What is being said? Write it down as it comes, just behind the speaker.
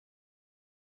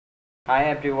Hi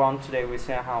everyone, today we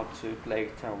see how to play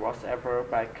guitar whatever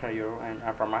by Kygo and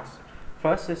Ava.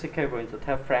 First is the cable in the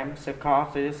third frame. The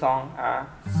chords to the song are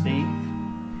C,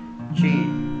 G,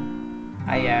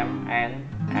 AM and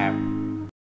F.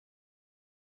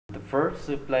 The first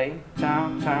to play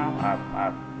down, down, up,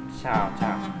 up, down,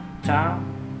 down, down,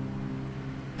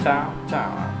 down,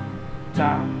 down, up,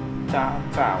 down,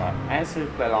 down, down, up. And to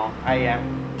play along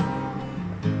AM,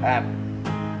 F,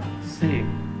 C,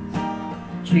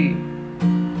 G,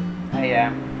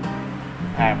 AM,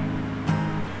 F,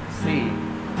 C,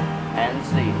 and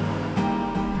C.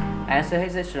 As the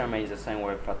his remains the same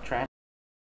way for track.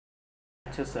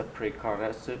 To the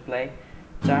pre-chorus to play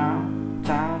down,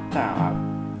 down, down,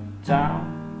 up,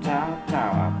 down, down,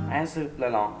 down, up, and to play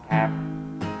along F,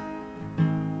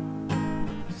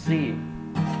 C,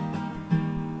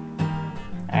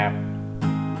 F,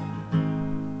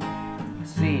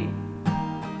 C.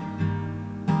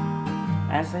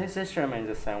 As his instrument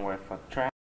is the same way for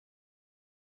track.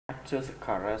 To the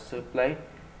chorus to play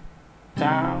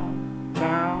down,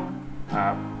 down,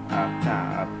 up, up,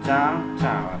 down, up, down,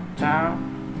 down, up,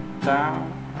 down,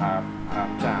 down, up,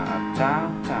 up, down, up,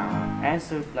 down, down, up. And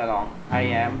to play along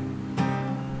AM,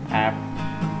 F,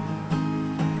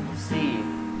 C,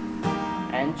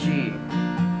 and G.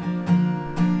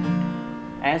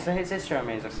 As his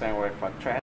instrument is the same way for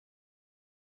track.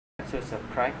 To the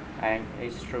track and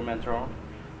instrumental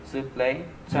to play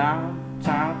down,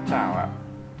 down, down,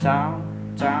 up,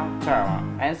 down, down,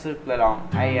 down, up, and to play along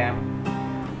AM,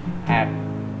 F,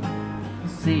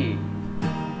 C,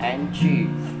 and G.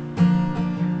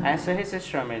 And so his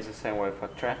instrument is the same way for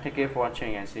track. Thank you for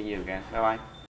watching and see you again. Bye bye.